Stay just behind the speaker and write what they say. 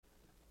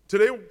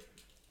Today,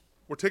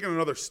 we're taking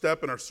another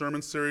step in our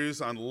sermon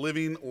series on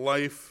living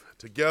life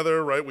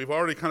together, right? We've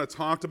already kind of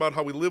talked about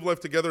how we live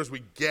life together as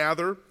we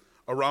gather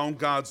around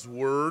God's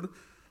Word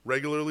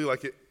regularly,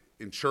 like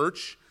in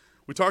church.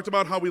 We talked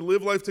about how we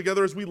live life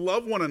together as we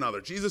love one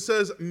another. Jesus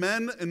says,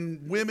 men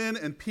and women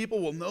and people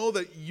will know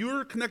that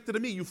you're connected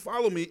to me, you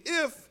follow me,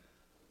 if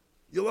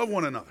you love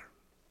one another.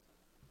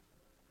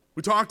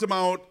 We talked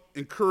about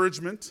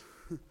encouragement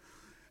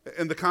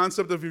and the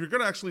concept of if you're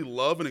going to actually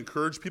love and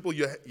encourage people,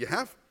 you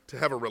have to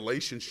have a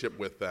relationship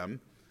with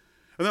them.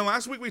 And then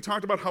last week we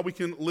talked about how we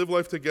can live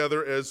life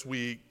together as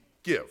we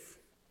give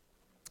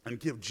and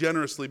give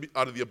generously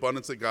out of the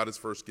abundance that God has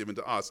first given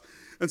to us.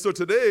 And so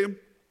today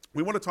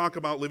we want to talk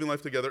about living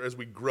life together as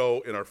we grow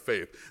in our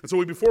faith. And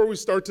so before we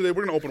start today,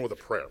 we're going to open with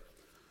a prayer.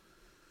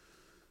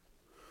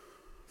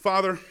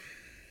 Father,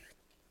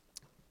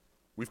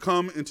 we've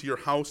come into your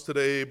house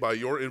today by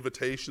your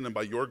invitation and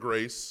by your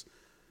grace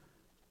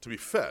to be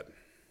fed.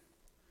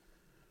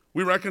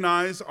 We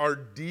recognize our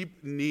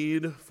deep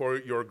need for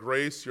your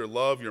grace, your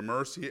love, your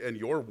mercy, and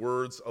your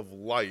words of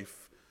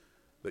life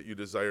that you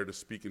desire to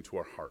speak into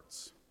our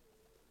hearts.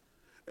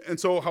 And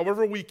so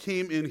however we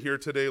came in here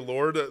today,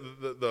 Lord,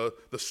 the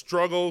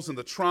struggles and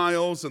the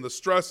trials and the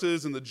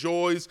stresses and the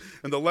joys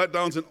and the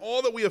letdowns and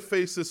all that we have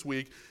faced this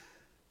week,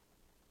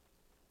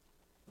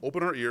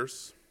 open our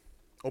ears,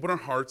 open our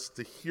hearts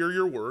to hear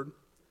your word,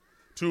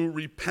 to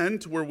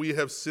repent where we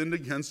have sinned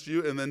against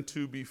you, and then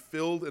to be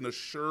filled and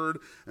assured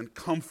and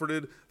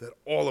comforted that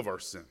all of our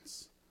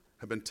sins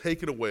have been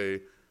taken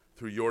away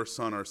through your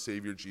Son, our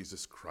Savior,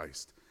 Jesus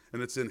Christ.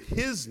 And it's in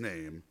his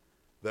name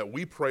that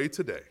we pray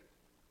today.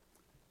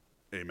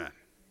 Amen.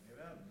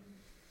 Amen.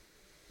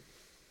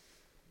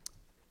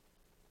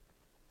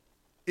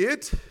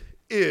 It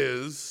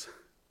is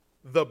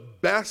the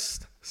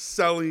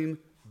best-selling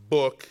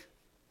book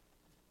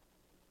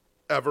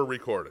ever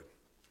recorded.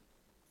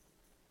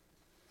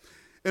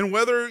 And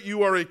whether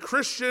you are a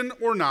Christian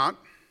or not,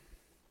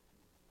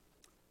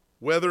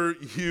 whether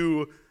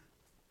you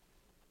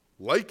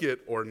like it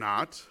or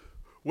not,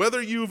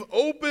 whether you've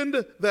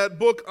opened that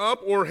book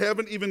up or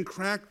haven't even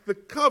cracked the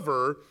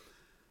cover,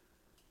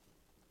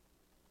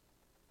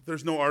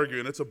 there's no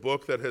arguing. It's a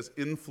book that has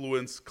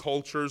influenced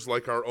cultures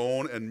like our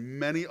own and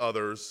many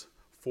others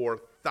for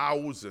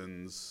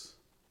thousands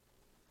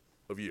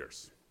of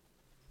years.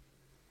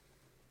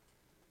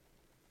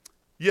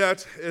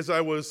 Yet, as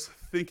I was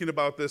thinking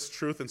about this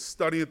truth and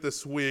studying it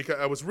this week,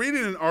 I was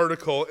reading an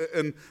article,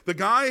 and the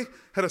guy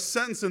had a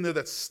sentence in there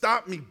that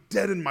stopped me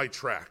dead in my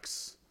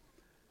tracks.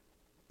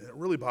 And it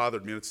really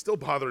bothered me, and it's still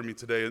bothering me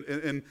today.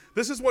 And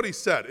this is what he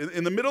said.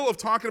 In the middle of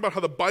talking about how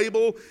the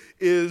Bible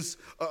is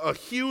a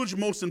huge,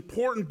 most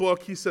important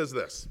book, he says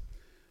this: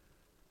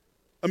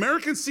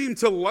 Americans seem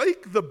to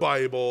like the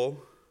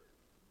Bible,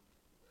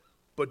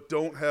 but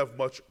don't have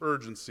much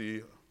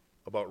urgency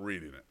about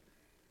reading it.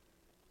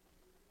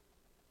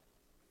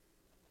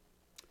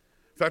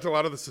 In fact, a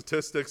lot of the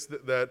statistics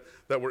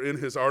that were in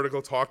his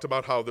article talked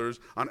about how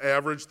on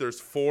average,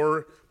 there's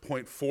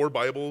 4.4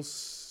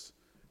 Bibles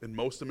in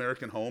most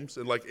American homes,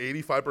 and like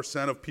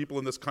 85% of people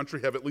in this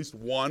country have at least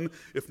one,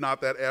 if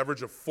not that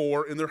average of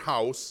 4 in their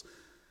house.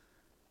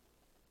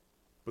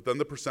 But then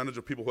the percentage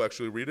of people who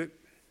actually read it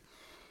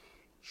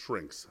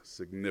shrinks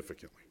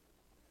significantly.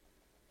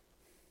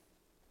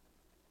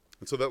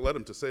 And so that led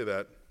him to say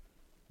that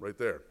right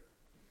there.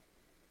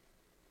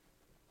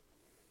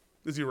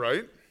 Is he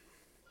right?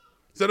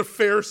 Is that a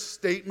fair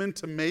statement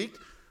to make?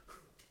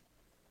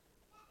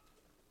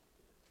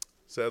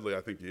 Sadly,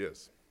 I think he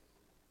is.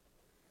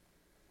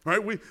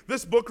 Right?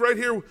 This book right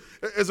here,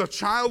 as a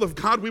child of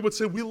God, we would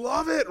say we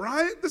love it,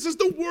 right? This is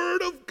the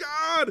Word of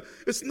God.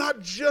 It's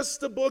not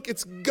just a book,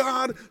 it's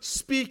God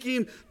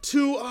speaking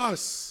to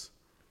us.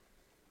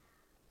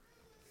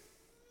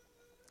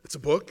 It's a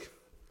book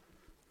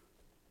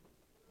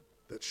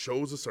that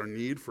shows us our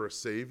need for a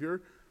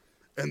Savior.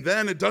 And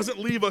then it doesn't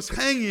leave us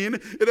hanging.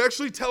 It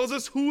actually tells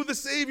us who the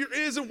Savior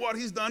is and what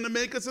he's done to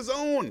make us his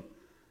own.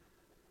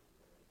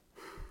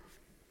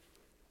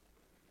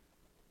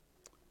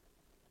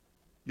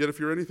 Yet if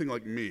you're anything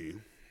like me,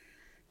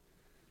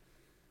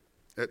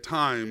 at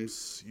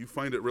times you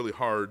find it really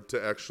hard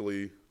to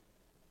actually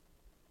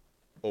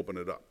open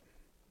it up.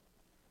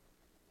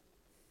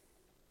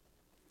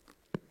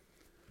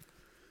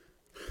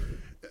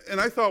 And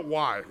I thought,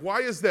 why? Why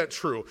is that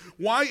true?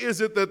 Why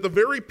is it that the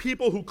very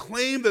people who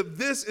claim that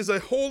this is a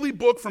holy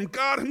book from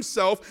God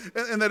himself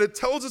and that it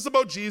tells us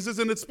about Jesus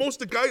and it's supposed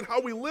to guide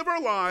how we live our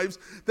lives,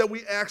 that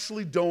we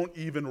actually don't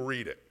even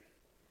read it?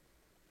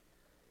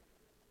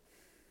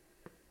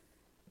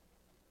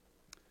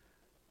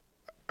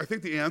 I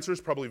think the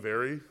answers probably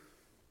vary,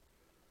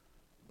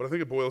 but I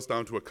think it boils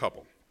down to a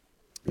couple.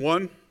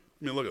 One,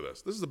 look at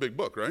this. This is a big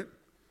book, right?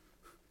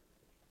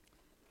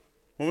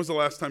 When was the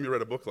last time you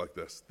read a book like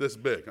this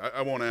big?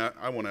 I won't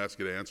ask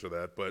you to answer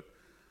that, but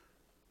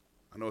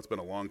I know it's been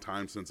a long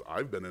time since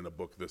I've been in a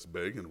book this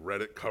big and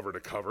read it cover to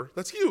cover.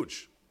 That's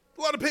huge.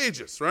 A lot of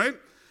pages, right?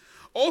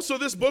 Also,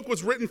 this book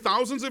was written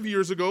thousands of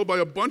years ago by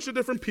a bunch of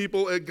different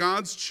people at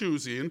God's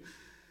choosing,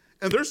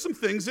 And there's some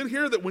things in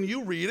here that when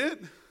you read it,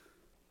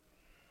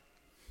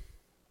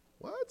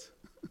 what?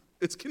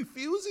 It's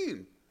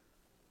confusing.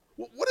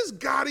 What is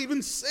God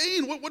even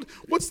saying?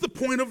 What's the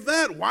point of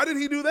that? Why did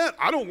he do that?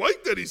 I don't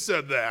like that he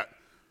said that.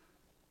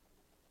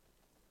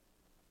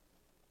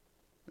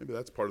 Maybe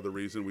that's part of the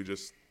reason we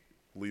just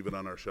leave it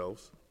on our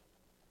shelves.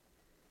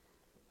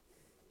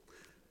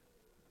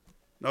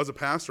 Now, as a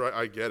pastor,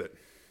 I get it.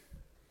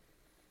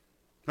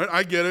 Right?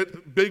 I get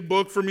it. Big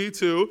book for me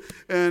too.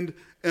 And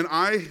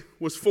I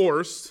was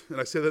forced, and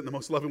I say that in the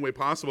most loving way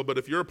possible, but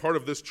if you're a part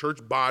of this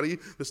church body,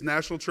 this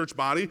national church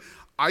body,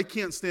 I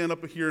can't stand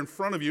up here in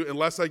front of you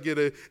unless I get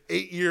an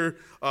 8-year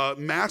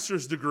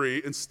master's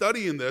degree in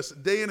studying this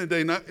day in and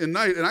day night. And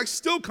I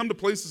still come to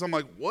places I'm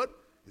like, what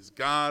is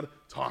God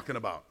talking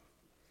about?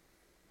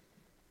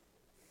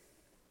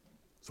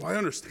 So I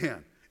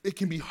understand. It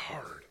can be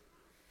hard.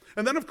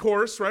 And then, of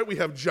course, right, we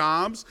have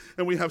jobs,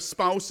 and we have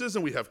spouses,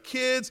 and we have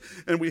kids,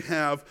 and we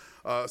have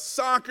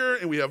soccer,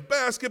 and we have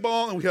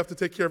basketball, and we have to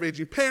take care of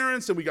aging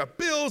parents, and we got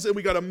bills, and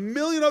we got a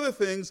million other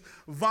things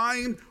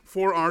vying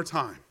for our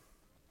time.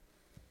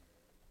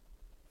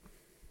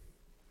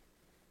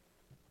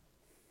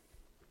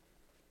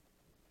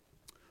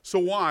 So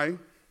why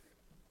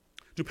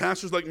do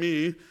pastors like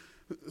me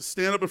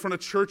stand up in front of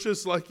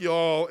churches like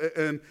y'all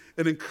and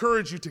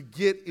encourage you to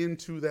get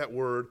into that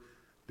word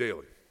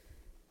daily?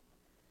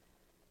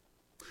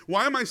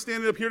 Why am I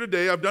standing up here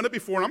today? I've done it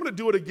before, and I'm going to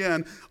do it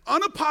again.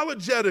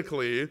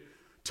 Unapologetically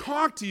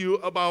talk to you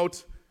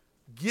about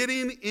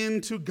getting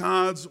into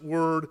God's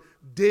word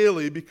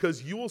daily,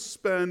 because you will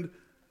spend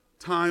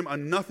time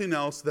on nothing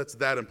else that's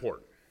that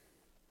important.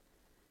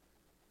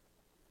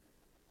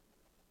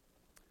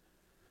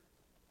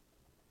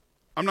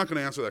 I'm not going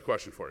to answer that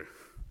question for you,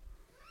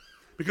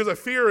 because I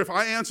fear if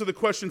I answer the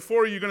question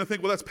for you, you're going to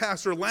think, well, that's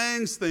Pastor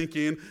Lang's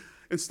thinking.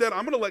 Instead,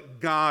 I'm going to let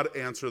God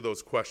answer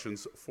those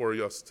questions for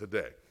us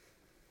today.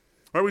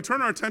 All right, we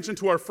turn our attention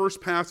to our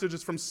first passage.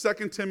 It's from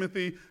 2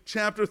 Timothy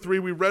chapter 3.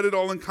 We read it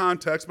all in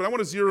context, but I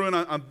want to zero in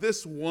on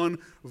this one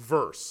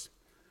verse.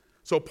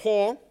 So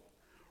Paul,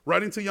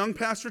 writing to young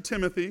Pastor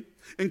Timothy,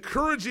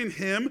 encouraging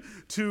him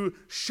to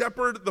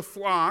shepherd the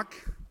flock,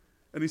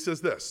 and he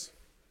says this: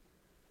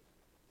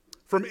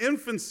 "From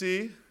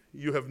infancy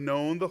you have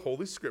known the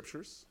Holy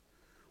Scriptures,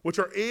 which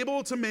are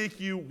able to make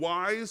you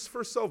wise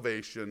for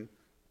salvation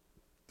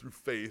through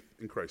faith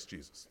in Christ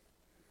Jesus."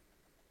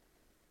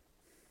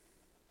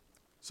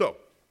 So,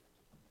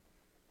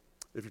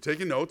 if you're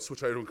taking notes,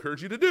 which I would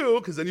encourage you to do,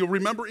 because then you'll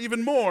remember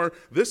even more,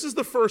 this is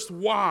the first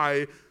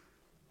why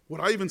would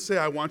I even say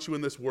I want you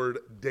in this word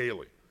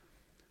daily.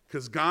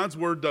 Because God's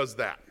word does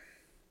that.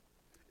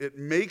 It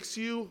makes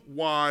you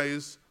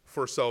wise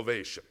for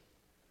salvation.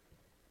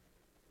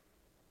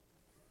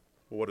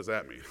 Well, what does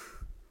that mean?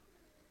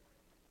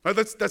 Right,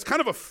 that's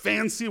kind of a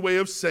fancy way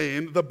of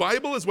saying the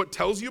Bible is what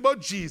tells you about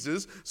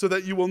Jesus so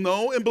that you will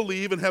know and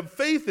believe and have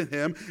faith in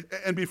him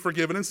and be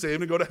forgiven and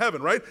saved and go to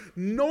heaven, right?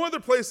 No other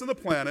place on the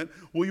planet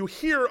will you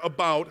hear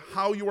about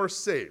how you are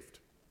saved.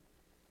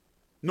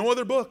 No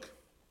other book.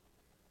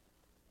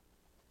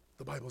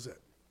 The Bible's it.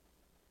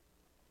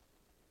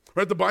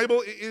 Right? The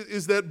Bible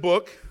is that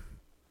book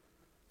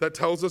that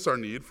tells us our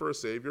need for a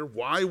Savior,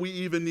 why we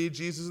even need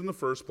Jesus in the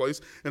first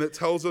place, and it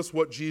tells us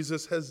what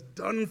Jesus has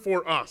done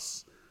for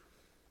us.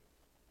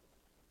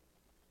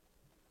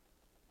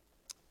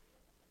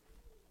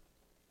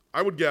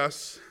 I would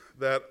guess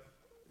that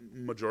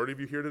majority of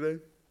you here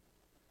today,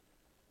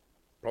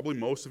 probably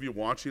most of you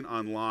watching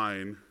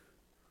online,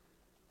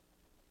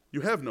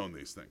 you have known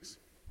these things.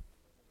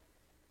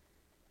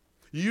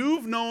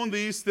 You've known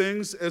these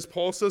things, as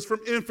Paul says, from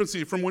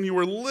infancy, from when you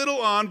were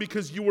little on,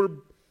 because you were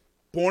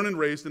born and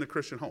raised in a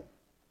Christian home.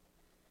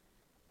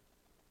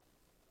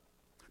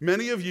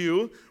 Many of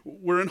you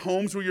were in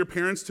homes where your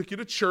parents took you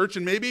to church,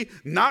 and maybe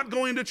not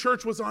going to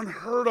church was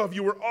unheard of.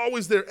 You were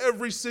always there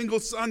every single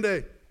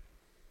Sunday.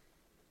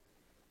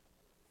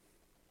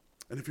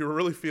 And if you were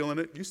really feeling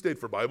it, you stayed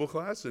for Bible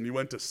class and you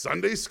went to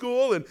Sunday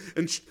school,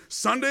 and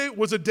Sunday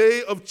was a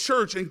day of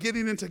church and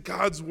getting into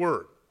God's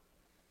word.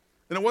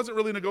 And it wasn't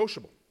really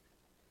negotiable.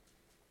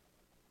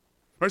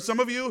 Right,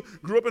 some of you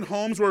grew up in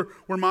homes where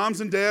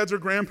moms and dads or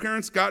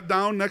grandparents got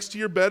down next to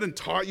your bed and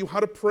taught you how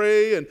to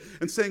pray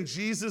and saying,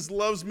 "Jesus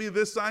loves me,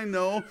 this I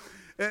know."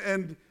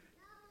 And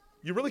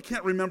you really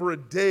can't remember a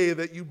day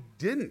that you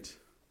didn't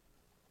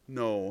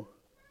know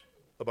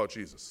about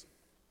Jesus.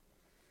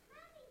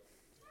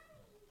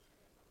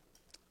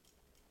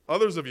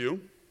 Others of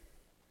you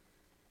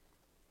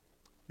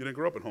didn't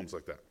grow up in homes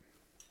like that.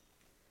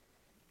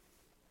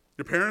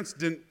 Your parents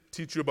didn't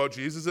teach you about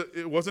Jesus.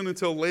 It wasn't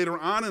until later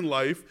on in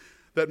life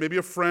that maybe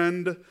a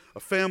friend, a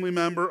family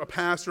member, a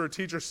pastor, a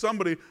teacher,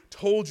 somebody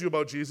told you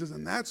about Jesus,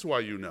 and that's why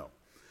you know.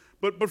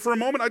 But for a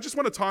moment, I just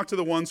want to talk to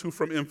the ones who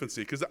from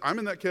infancy, because I'm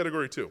in that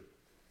category too.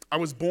 I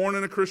was born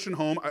in a Christian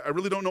home. I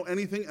really don't know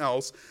anything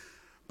else.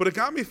 But it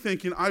got me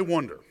thinking, I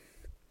wonder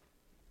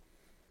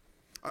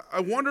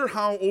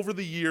how over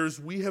the years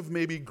we have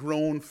maybe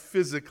grown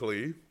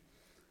physically,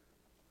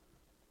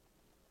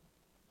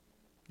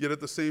 yet at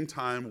the same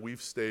time,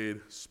 we've stayed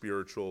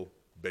spiritual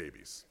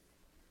babies.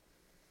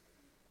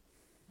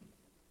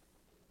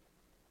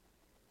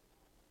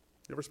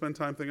 You ever spend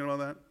time thinking about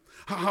that?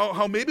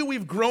 How maybe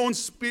we've grown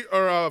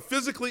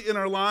physically in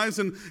our lives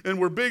and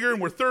we're bigger and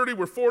we're 30,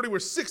 we're 40, we're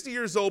 60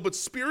 years old, but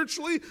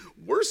spiritually,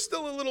 we're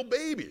still a little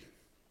baby.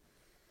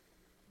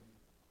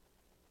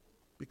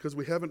 Because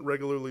we haven't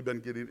regularly been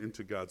getting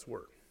into God's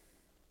Word.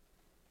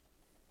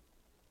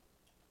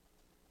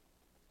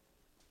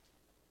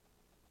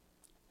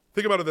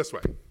 Think about it this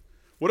way.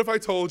 What if I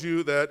told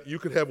you that you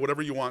could have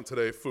whatever you want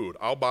today, food?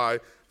 I'll buy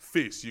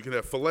feast. You can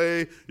have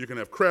filet, you can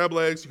have crab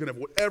legs, you can have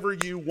whatever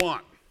you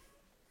want.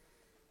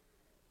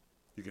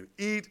 You can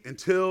eat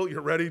until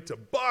you're ready to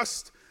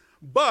bust,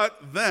 but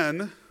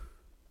then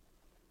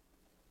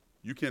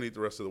you can't eat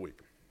the rest of the week.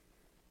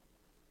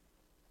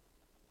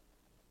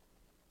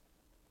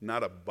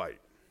 Not a bite.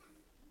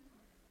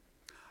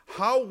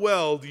 How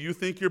well do you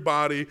think your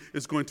body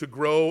is going to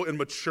grow and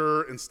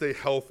mature and stay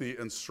healthy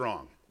and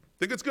strong?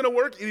 Think it's going to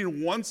work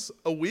eating once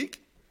a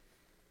week?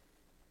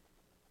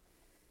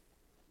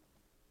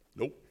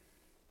 Nope.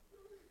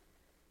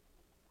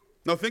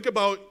 Now think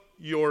about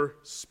your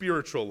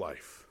spiritual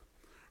life.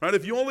 Right?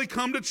 If you only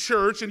come to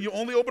church and you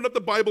only open up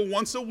the Bible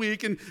once a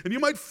week and you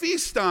might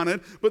feast on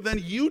it, but then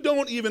you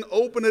don't even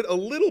open it a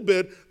little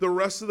bit the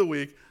rest of the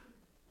week,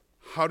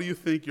 how do you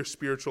think your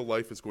spiritual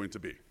life is going to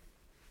be?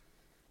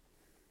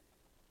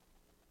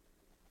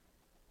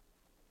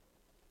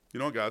 You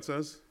know what God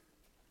says?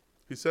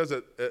 He says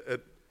at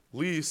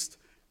least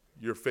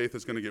your faith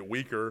is going to get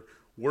weaker.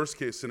 Worst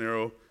case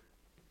scenario,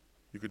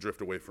 you could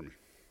drift away from me.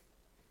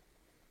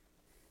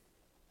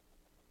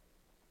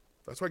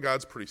 That's why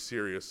God's pretty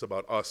serious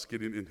about us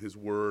getting in his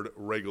word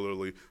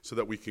regularly so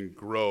that we can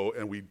grow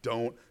and we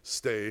don't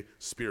stay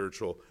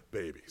spiritual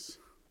babies.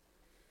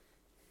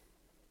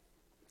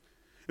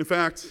 In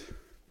fact,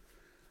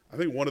 I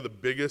think one of the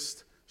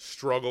biggest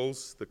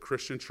struggles the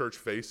Christian church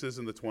faces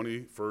in the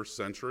 21st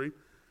century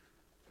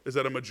is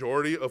that a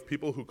majority of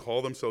people who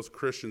call themselves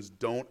Christians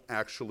don't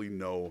actually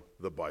know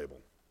the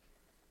Bible.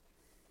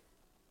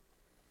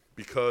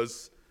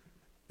 Because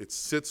it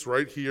sits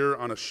right here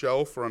on a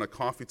shelf or on a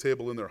coffee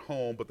table in their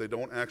home, but they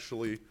don't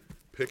actually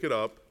pick it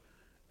up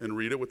and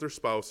read it with their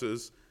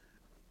spouses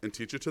and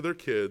teach it to their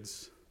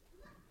kids.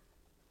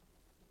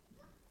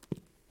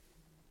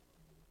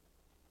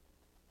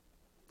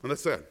 And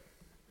that's sad.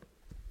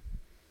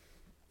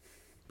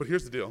 But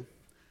here's the deal.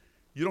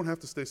 You don't have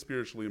to stay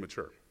spiritually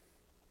immature.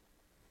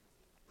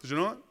 Did you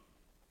know that?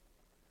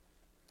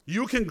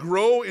 You can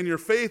grow in your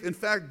faith. In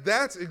fact,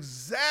 that's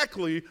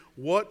exactly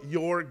what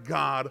your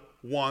God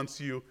wants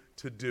you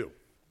to do.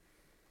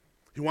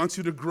 He wants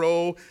you to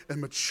grow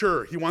and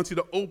mature. He wants you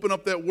to open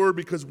up that word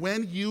because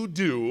when you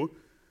do,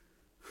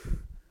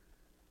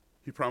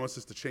 he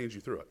promises to change you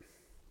through it.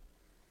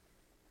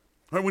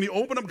 All right, when you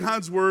open up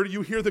God's word,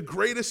 you hear the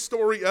greatest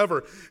story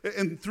ever.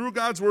 And through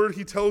God's word,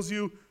 he tells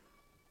you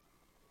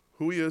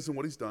who he is and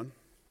what he's done.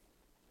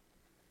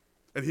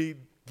 And he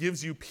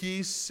gives you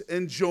peace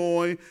and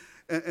joy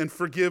and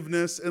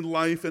forgiveness and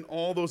life and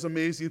all those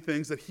amazing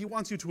things that he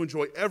wants you to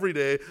enjoy every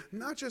day,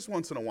 not just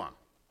once in a while.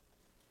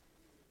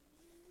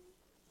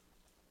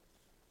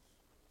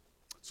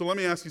 So let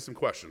me ask you some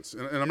questions.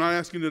 And I'm not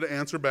asking you to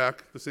answer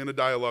back. This ain't a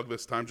dialogue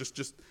this time.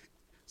 Just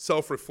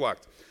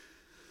self-reflect.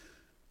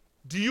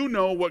 Do you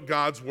know what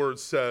God's word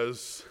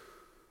says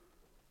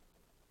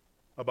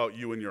about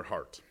you and your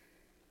heart?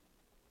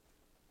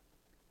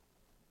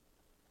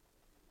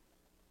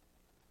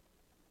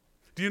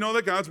 Do you know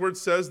that God's word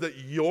says that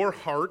your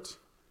heart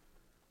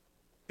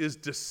is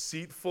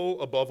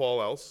deceitful above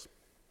all else?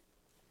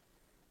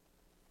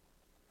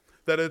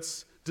 That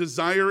its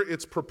desire,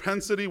 its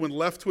propensity when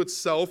left to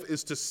itself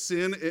is to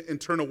sin and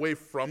turn away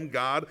from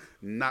God,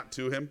 not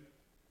to him?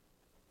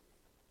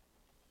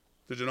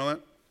 Did you know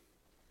that?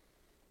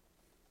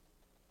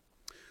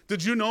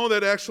 Did you know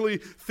that actually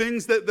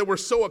things that we're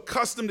so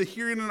accustomed to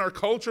hearing in our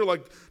culture,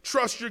 like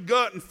trust your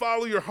gut and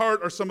follow your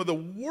heart, are some of the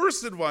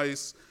worst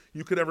advice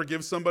you could ever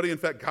give somebody? In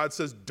fact, God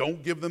says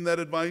don't give them that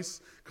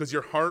advice because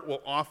your heart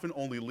will often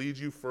only lead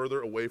you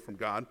further away from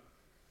God.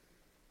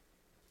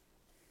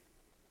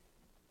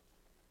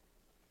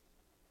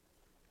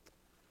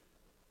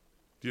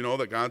 Do you know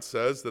that God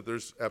says that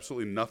there's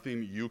absolutely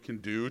nothing you can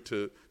do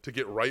to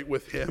get right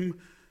with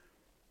him?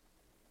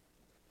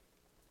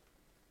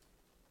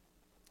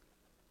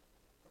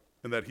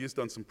 And that he's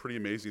done some pretty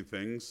amazing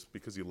things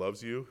because he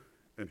loves you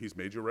and he's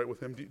made you right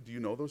with him? Do you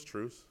know those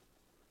truths?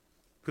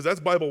 Because that's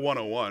Bible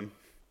 101.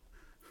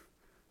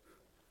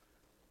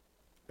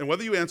 And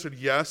whether you answered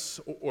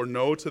yes or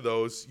no to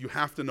those, you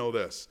have to know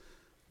this.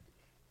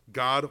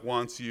 God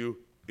wants you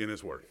in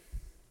his word.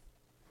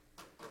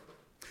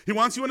 He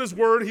wants you in his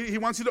word. He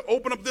wants you to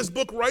open up this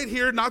book right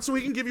here, not so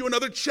he can give you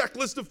another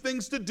checklist of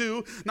things to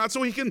do, not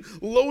so he can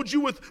load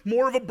you with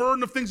more of a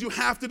burden of things you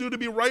have to do to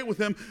be right with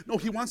him. No,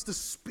 he wants to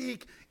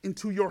speak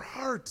into your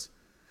heart.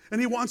 And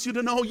he wants you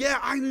to know, yeah,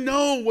 I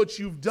know what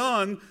you've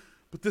done,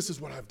 but this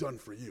is what I've done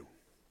for you.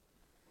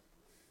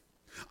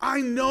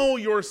 I know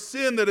your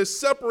sin that has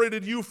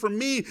separated you from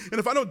me. And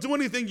if I don't do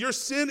anything, your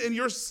sin and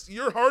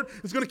your heart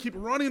is going to keep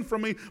running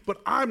from me,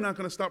 but I'm not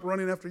going to stop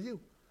running after you.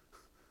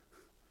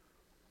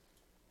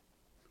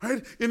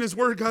 Right? In his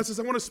word, God says,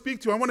 I want to speak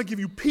to you. I want to give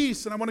you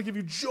peace, and I want to give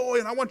you joy,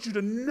 and I want you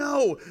to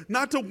know,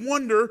 not to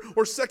wonder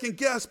or second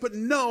guess, but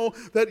know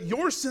that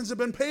your sins have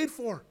been paid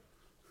for.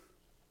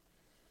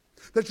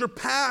 That your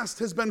past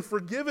has been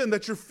forgiven,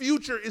 that your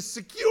future is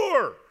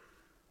secure.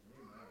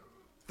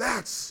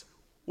 That's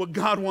what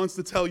God wants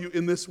to tell you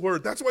in this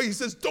word. That's why he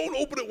says, don't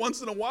open it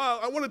once in a while.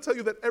 I want to tell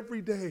you that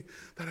every day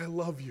that I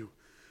love you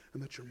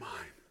and that you're mine.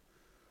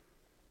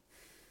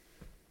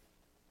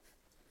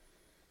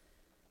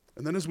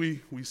 And then as we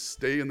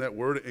stay in that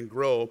word and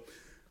grow,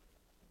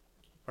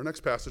 our next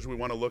passage we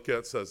want to look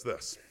at says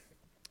this.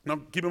 Now,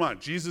 keep in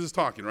mind, Jesus is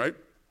talking, right?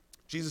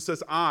 Jesus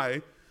says,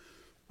 I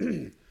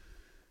am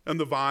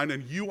the vine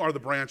and you are the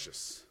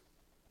branches.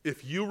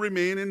 If you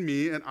remain in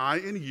me and I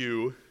in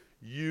you,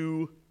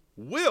 you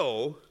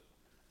will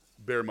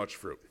bear much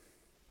fruit.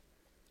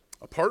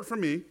 Apart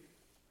from me,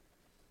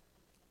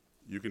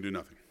 you can do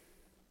nothing.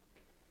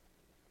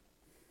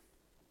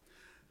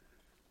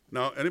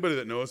 Now, anybody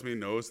that knows me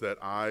knows that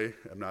I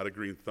am not a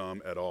green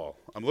thumb at all.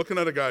 I'm looking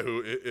at a guy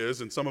who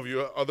is, and some of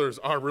you others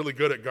are really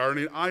good at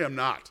gardening. I am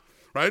not,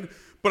 right?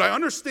 But I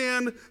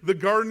understand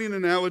the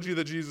analogy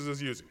that Jesus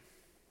is using,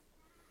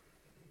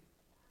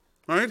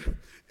 right?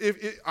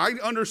 I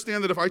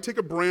understand that if I take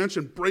a branch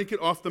and break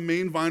it off the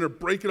main vine or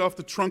break it off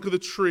the trunk of the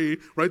tree,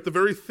 right, the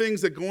very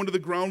things that go into the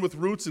ground with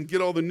roots and get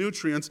all the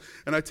nutrients,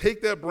 and I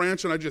take that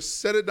branch and I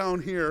just set it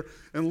down here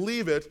and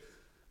leave it,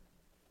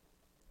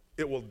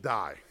 it will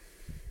die.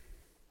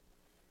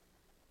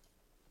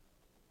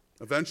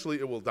 Eventually,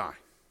 it will die.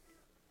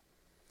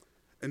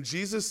 And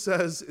Jesus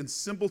says, in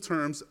simple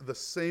terms, the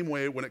same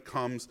way when it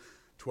comes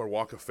to our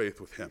walk of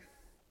faith with him.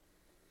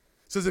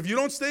 He says, if you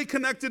don't stay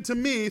connected to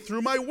me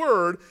through my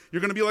word,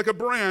 you're going to be like a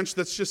branch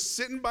that's just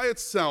sitting by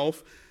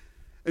itself,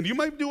 and you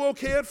might do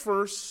okay at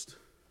first,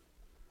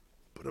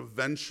 but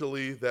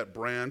eventually that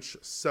branch,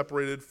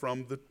 separated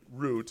from the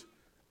root,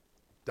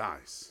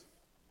 dies.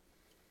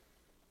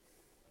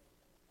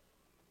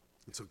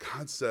 And so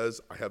God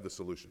says, I have the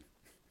solution.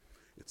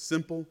 It's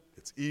simple,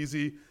 it's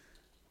easy.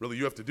 Really,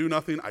 you have to do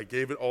nothing. I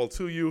gave it all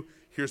to you.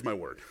 Here's my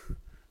word.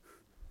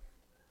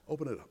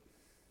 Open it up.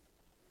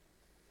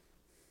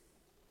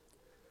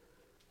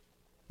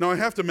 Now, I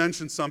have to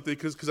mention something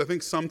because I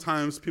think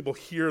sometimes people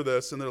hear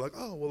this and they're like,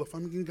 oh, well, if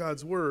I'm in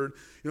God's word,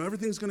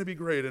 everything's going to be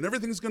great and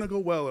everything's going to go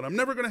well and I'm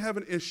never going to have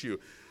an issue.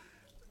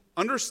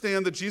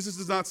 Understand that Jesus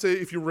does not say,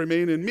 if you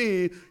remain in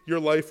me, your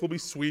life will be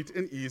sweet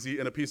and easy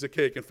and a piece of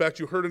cake. In fact,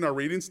 you heard in our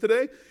readings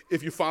today,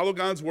 if you follow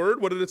God's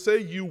word, what did it say?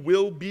 You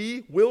will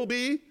be,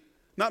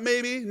 not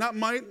maybe, not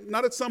might,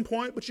 not at some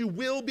point, but you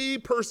will be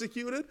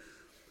persecuted.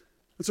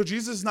 And so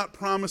Jesus is not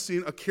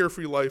promising a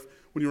carefree life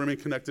when you remain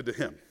connected to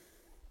him.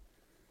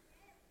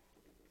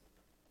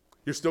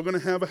 You're still going to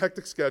have a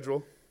hectic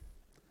schedule.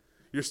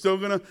 You're still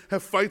going to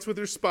have fights with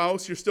your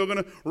spouse. You're still going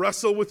to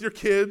wrestle with your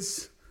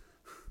kids.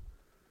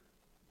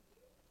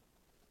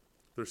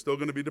 There's still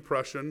going to be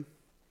depression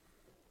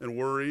and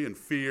worry and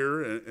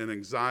fear and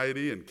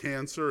anxiety and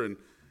cancer and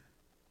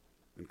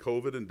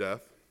COVID and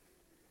death.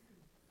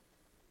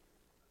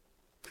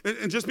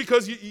 And just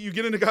because you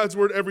get into God's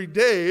word every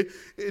day,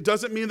 it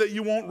doesn't mean that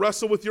you won't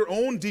wrestle with your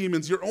own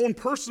demons, your own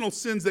personal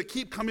sins that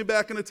keep coming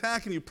back and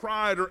attacking you,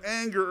 pride or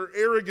anger or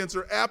arrogance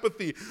or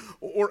apathy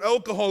or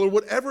alcohol or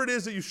whatever it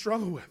is that you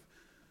struggle with.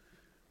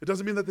 It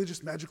doesn't mean that they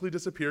just magically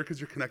disappear because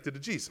you're connected to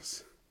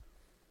Jesus.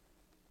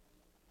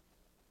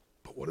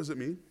 But what does it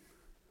mean?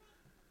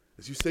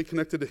 As you stay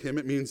connected to him,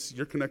 it means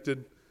you're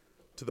connected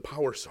to the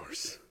power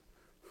source.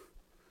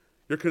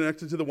 You're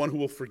connected to the one who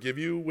will forgive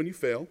you when you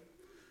fail,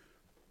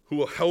 who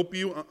will help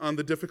you on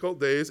the difficult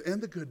days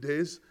and the good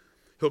days.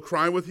 He'll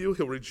cry with you,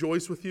 he'll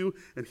rejoice with you,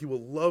 and he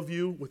will love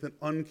you with an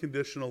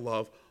unconditional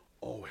love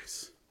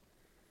always.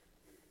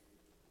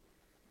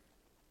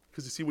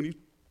 Because you see, when you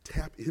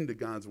tap into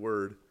God's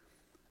word,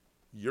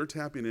 you're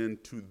tapping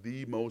into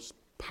the most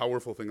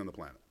powerful thing on the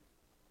planet.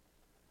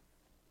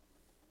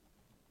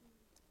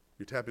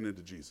 You're tapping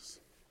into Jesus.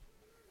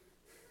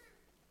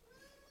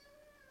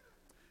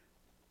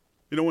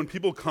 When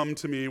people come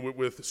to me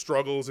with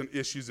struggles and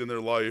issues in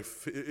their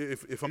life,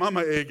 if I'm on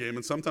my A game,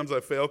 and sometimes I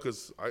fail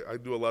because I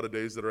do a lot of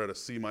days that are at a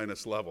C-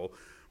 level,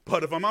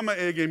 but if I'm on my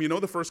A game,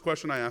 the first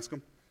question I ask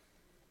them?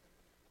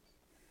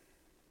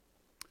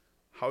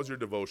 How's your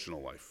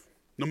devotional life?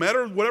 No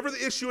matter whatever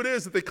the issue it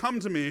is that they come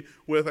to me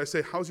with, I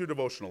say, how's your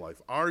devotional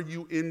life? Are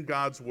you in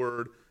God's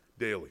word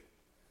daily?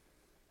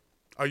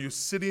 Are you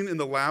sitting in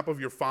the lap of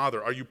your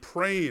Father? Are you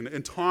praying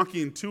and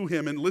talking to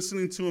him and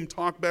listening to him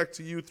talk back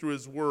to you through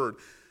his word?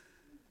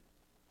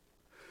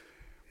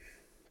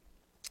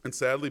 And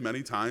sadly,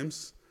 many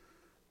times,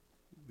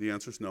 the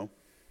answer is no.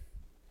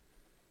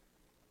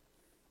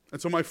 And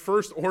so my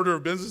first order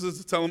of business is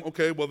to tell them,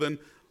 okay, well then,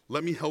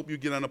 let me help you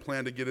get on a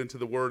plan to get into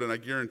the word, and I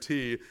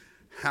guarantee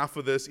half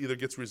of this either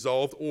gets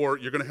resolved or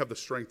you're going to have the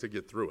strength to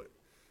get through it.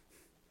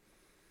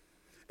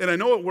 And I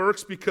know it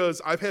works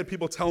because I've had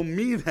people tell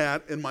me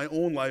that in my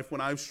own life when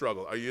I've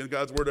struggled. Are you in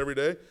God's Word every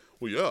day?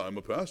 Well, yeah, I'm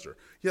a pastor.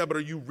 Yeah, but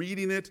are you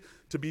reading it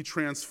to be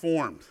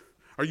transformed?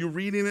 Are you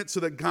reading it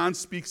so that God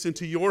speaks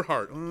into your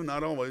heart? Oh,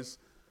 not always.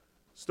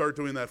 Start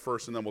doing that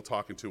first, and then we'll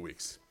talk in 2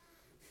 weeks.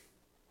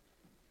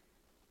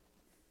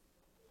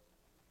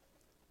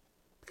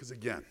 Because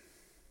again,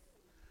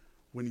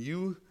 when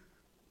you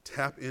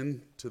tap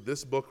into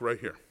this book right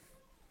here,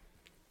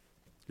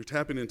 you're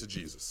tapping into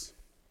Jesus.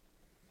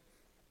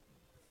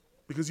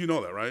 Because you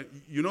know that, right?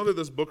 You know that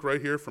this book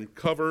right here, from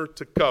cover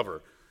to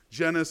cover,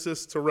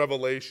 Genesis to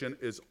Revelation,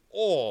 is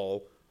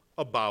all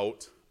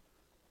about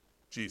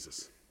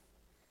Jesus.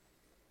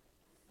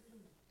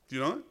 Do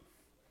you know that?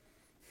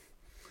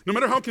 No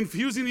matter how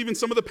confusing even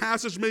some of the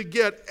passage may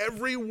get,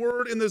 every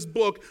word in this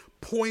book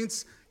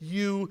points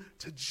you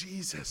to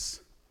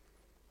Jesus.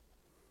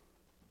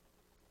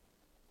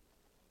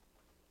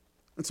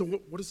 And so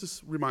what does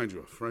this remind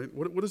you of, right?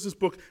 What does this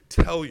book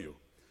tell you?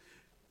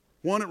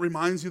 One, it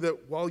reminds you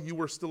that while you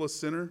were still a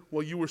sinner,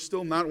 while you were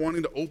still not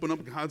wanting to open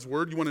up God's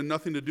word, you wanted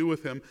nothing to do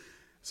with him, it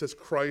says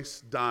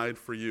Christ died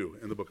for you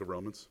in the book of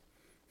Romans.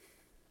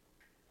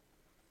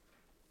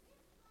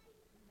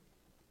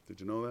 Did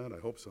you know that?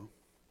 I hope so.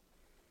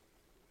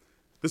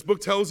 This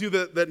book tells you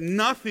that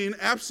nothing,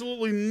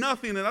 absolutely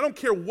nothing, and I don't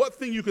care what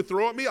thing you could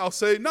throw at me, I'll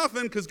say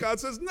nothing, because God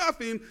says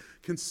nothing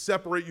can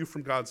separate you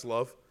from God's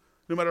love.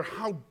 No matter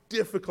how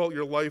difficult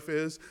your life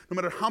is, no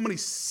matter how many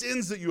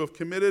sins that you have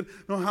committed,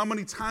 no matter how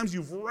many times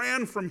you've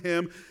ran from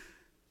him,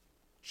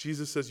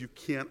 Jesus says you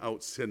can't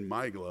out-sin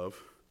my glove.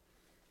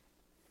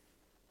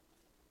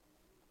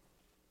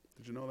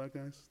 Did you know that,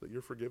 guys? That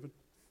you're forgiven?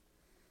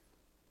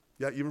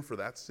 Yeah, even for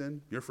that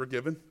sin, you're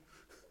forgiven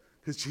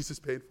because Jesus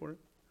paid for it.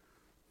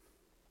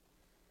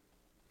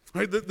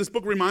 Right? This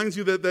book reminds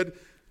you that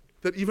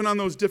even on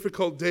those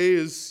difficult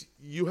days,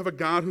 you have a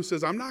God who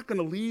says, I'm not going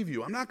to leave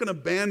you. I'm not going to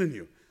abandon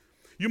you.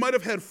 You might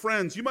have had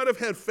friends. You might have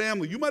had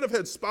family. You might have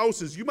had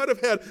spouses. You might have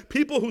had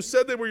people who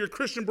said they were your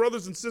Christian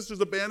brothers and sisters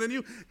abandon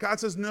you. God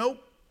says, no,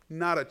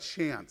 not a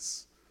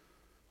chance.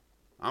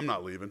 I'm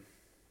not leaving.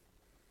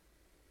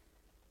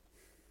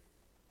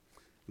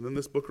 And then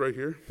this book right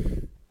here,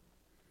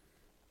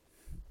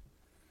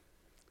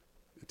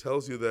 it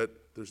tells you that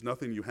there's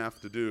nothing you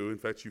have to do. In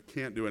fact, you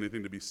can't do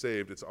anything to be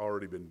saved. It's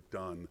already been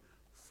done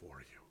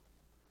for you.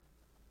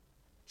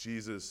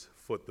 Jesus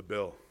foot the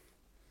bill.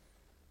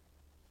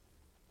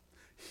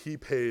 He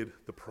paid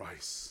the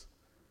price.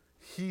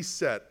 He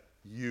set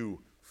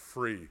you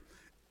free.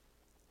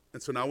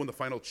 And so now when the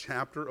final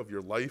chapter of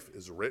your life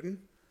is written,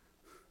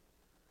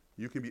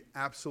 you can be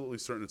absolutely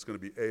certain it's going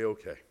to be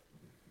A-okay.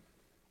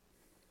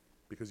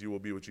 Because you will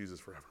be with Jesus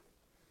forever.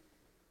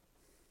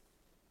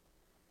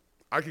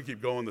 I could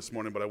keep going this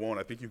morning, but I won't.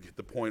 I think you get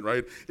the point,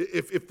 right?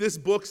 If this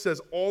book says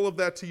all of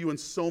that to you and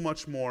so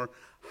much more,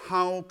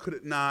 how could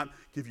it not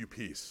give you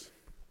peace?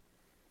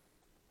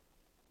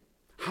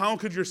 How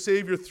could your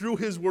Savior, through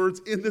his words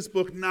in this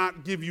book,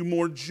 not give you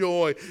more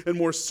joy and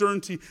more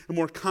certainty and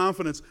more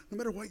confidence, no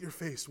matter what you're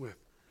faced with?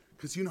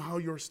 Because you know how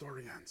your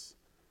story ends.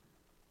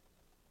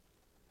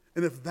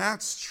 And if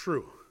that's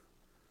true,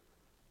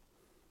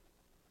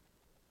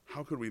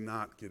 how could we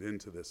not get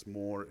into this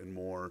more and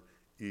more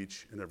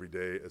each and every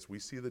day as we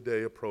see the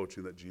day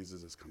approaching that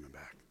Jesus is coming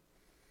back?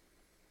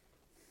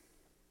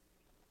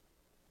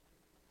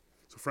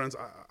 So friends,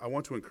 I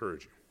want to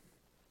encourage you.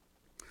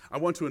 I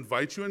want to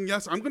invite you, and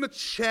yes, I'm going to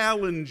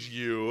challenge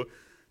you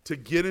to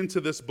get into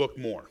this book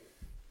more.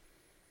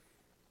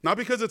 Not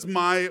because it's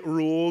my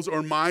rules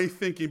or my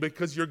thinking,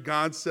 because your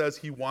God says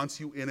he wants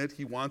you in it.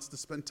 He wants to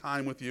spend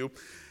time with you.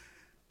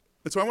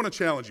 And so I want to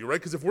challenge you, right?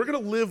 Because if we're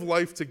going to live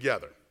life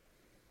together,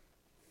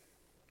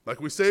 like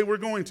we say we're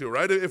going to,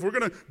 right? If we're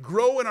going to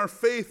grow in our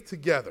faith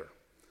together,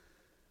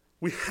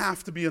 we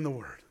have to be in the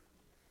Word.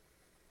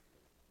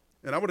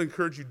 And I would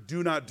encourage you,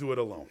 do not do it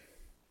alone.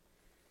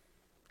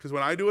 Because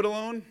when I do it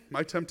alone,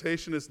 my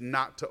temptation is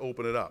not to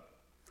open it up,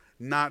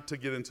 not to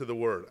get into the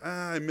Word.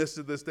 I missed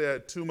it this day. I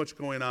had too much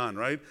going on,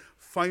 right?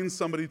 Find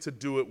somebody to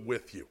do it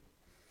with you.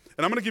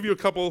 And I'm going to give you a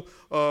couple,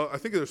 I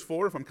think there's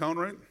 4 if I'm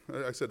counting right.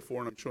 I said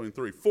 4 and I'm showing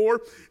 3.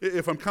 4,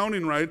 if I'm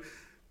counting right,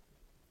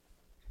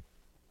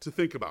 to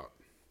think about.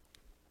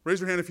 Raise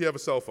your hand if you have a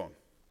cell phone,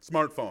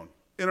 smartphone,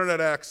 internet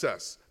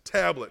access,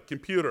 tablet,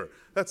 computer.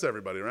 That's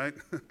everybody, right?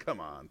 Come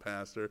on,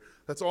 Pastor.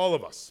 That's all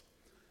of us.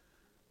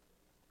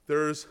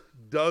 There's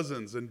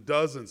dozens and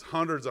dozens,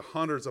 hundreds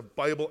of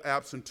Bible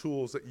apps and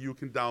tools that you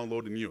can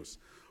download and use.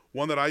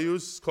 One that I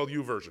use is called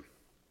YouVersion.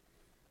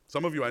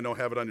 Some of you I know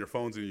have it on your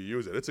phones and you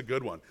use it. It's a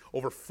good one.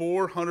 Over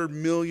 400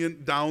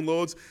 million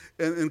downloads.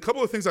 And a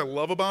couple of things I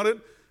love about it,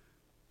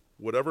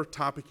 whatever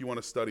topic you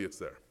want to study, it's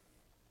there.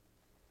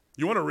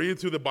 You want to read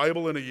through the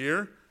Bible in a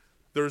year?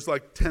 There's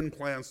like 10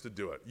 plans to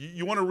do it.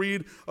 You want to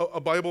read a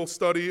Bible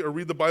study or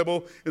read the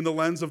Bible in the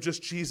lens of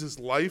just Jesus'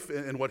 life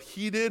and what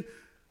he did?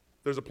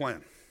 There's a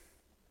plan.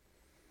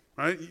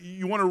 Right?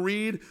 You want to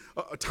read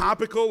a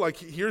topical, like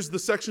here's the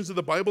sections of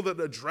the Bible that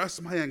address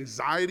my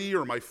anxiety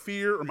or my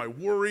fear or my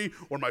worry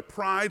or my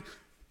pride.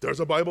 There's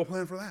a Bible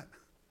plan for that.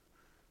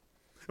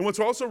 And what's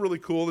also really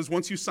cool is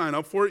once you sign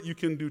up for it, you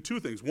can do two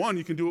things. One,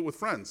 you can do it with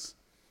friends,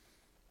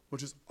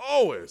 which is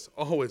always,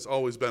 always,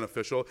 always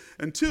beneficial.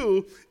 And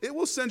two, it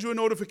will send you a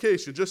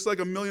notification, just like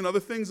a million other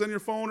things on your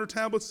phone or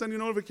tablet send you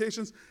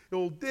notifications. It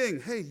will ding,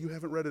 hey, you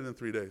haven't read it in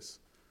 3 days.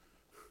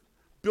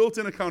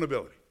 Built-in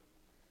accountability.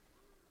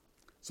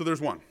 So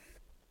there's one.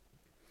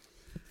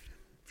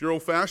 If you're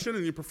old-fashioned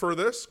and you prefer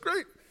this,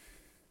 great.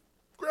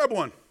 Grab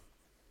one.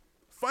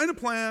 Find a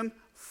plan,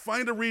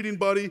 find a reading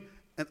buddy,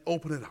 and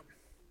open it up.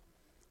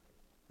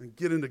 And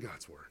get into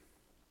God's Word.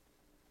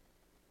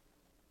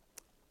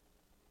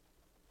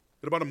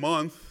 In about a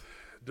month,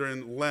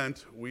 during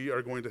Lent, we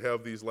are going to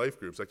have these life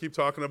groups. I keep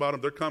talking about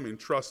them. They're coming.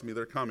 Trust me,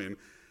 they're coming.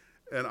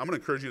 And I'm going to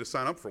encourage you to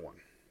sign up for one.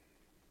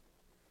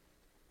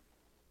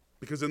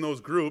 Because in those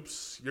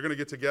groups, you're going to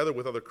get together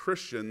with other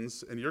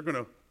Christians, and you're going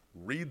to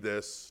read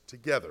this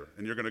together.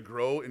 And you're going to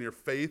grow in your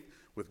faith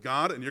with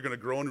God, and you're going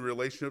to grow in your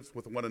relationships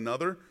with one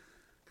another.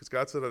 Because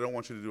God said, I don't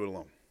want you to do it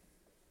alone.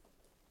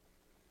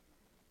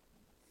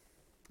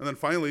 And then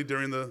finally,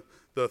 during the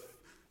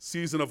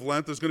season of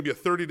Lent, there's going to be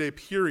a 30-day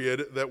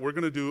period that we're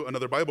going to do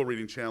another Bible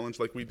reading challenge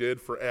like we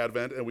did for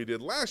Advent and we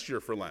did last year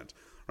for Lent,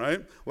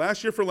 right?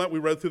 Last year for Lent, we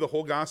read through the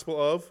whole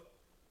Gospel of,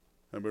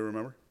 anybody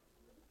remember?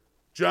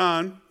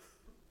 John.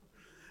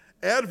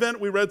 Advent,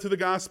 we read through the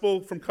Gospel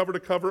from cover to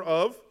cover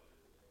of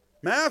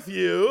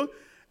Matthew.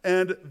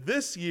 And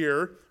this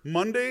year,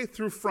 Monday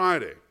through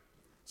Friday,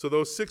 so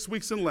those 6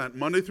 weeks in Lent,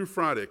 Monday through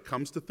Friday,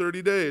 comes to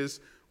 30 days,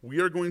 we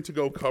are going to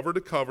go cover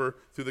to cover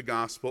through the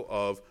Gospel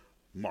of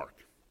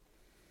Mark.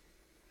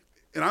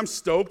 And I'm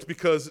stoked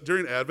because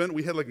during Advent,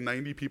 we had like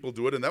 90 people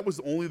do it, and that was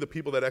only the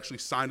people that actually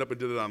signed up and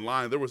did it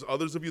online. There was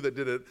others of you that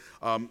did it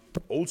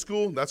old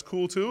school. That's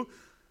cool too.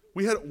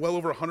 We had well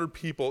over 100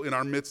 people in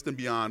our midst and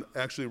beyond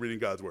actually reading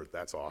God's Word.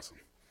 That's awesome.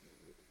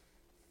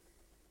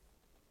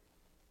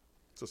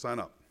 So sign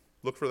up.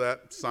 Look for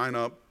that. Sign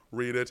up.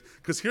 Read it.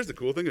 Because here's the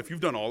cool thing. If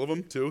you've done all of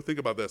them too, think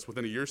about this.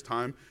 Within a year's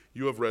time,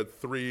 you have read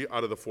 3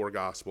 out of the 4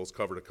 Gospels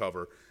cover to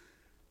cover.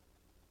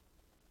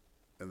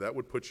 And that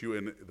would put you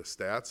in the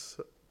stats.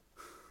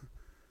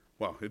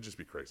 Wow, it'd just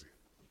be crazy.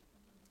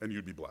 And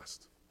you'd be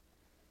blessed.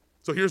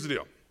 So here's the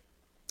deal.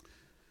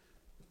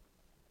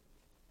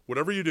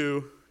 Whatever you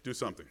do, do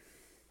something.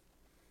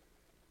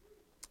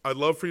 I'd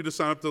love for you to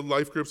sign up to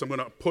life groups. I'm going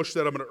to push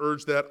that. I'm going to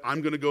urge that.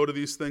 I'm going to go to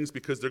these things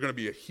because they're going to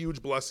be a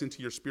huge blessing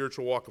to your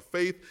spiritual walk of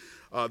faith.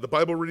 The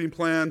Bible reading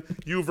plan,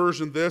 you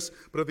version this.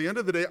 But at the end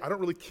of the day, I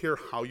don't really care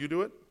how you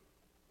do it,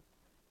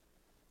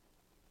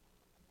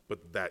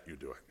 but that you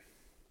do it.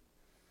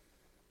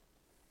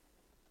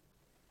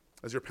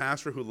 As your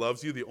pastor who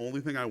loves you, the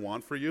only thing I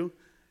want for you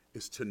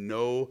is to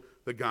know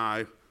the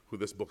guy who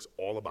this book's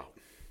all about.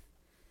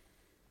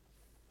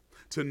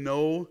 To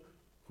know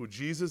who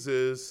Jesus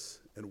is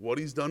and what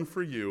he's done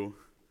for you,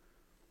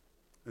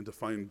 and to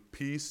find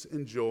peace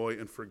and joy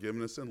and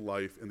forgiveness and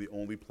life in the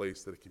only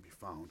place that it can be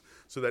found.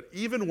 So that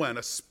even when,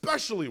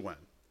 especially when,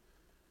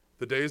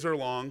 the days are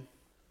long,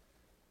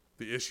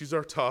 the issues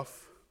are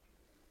tough,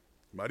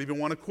 you might even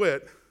want to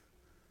quit,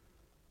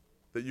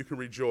 that you can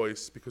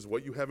rejoice because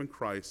what you have in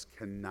Christ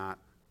cannot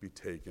be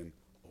taken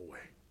away.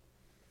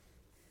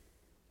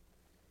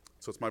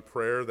 So it's my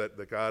prayer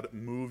that God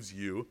moves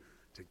you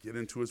to get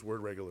into his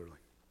word regularly.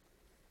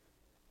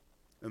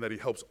 And that he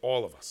helps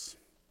all of us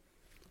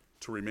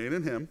to remain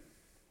in him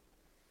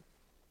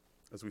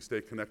as we stay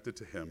connected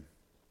to him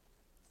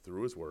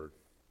through his word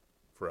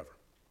forever.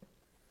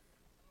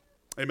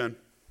 Amen.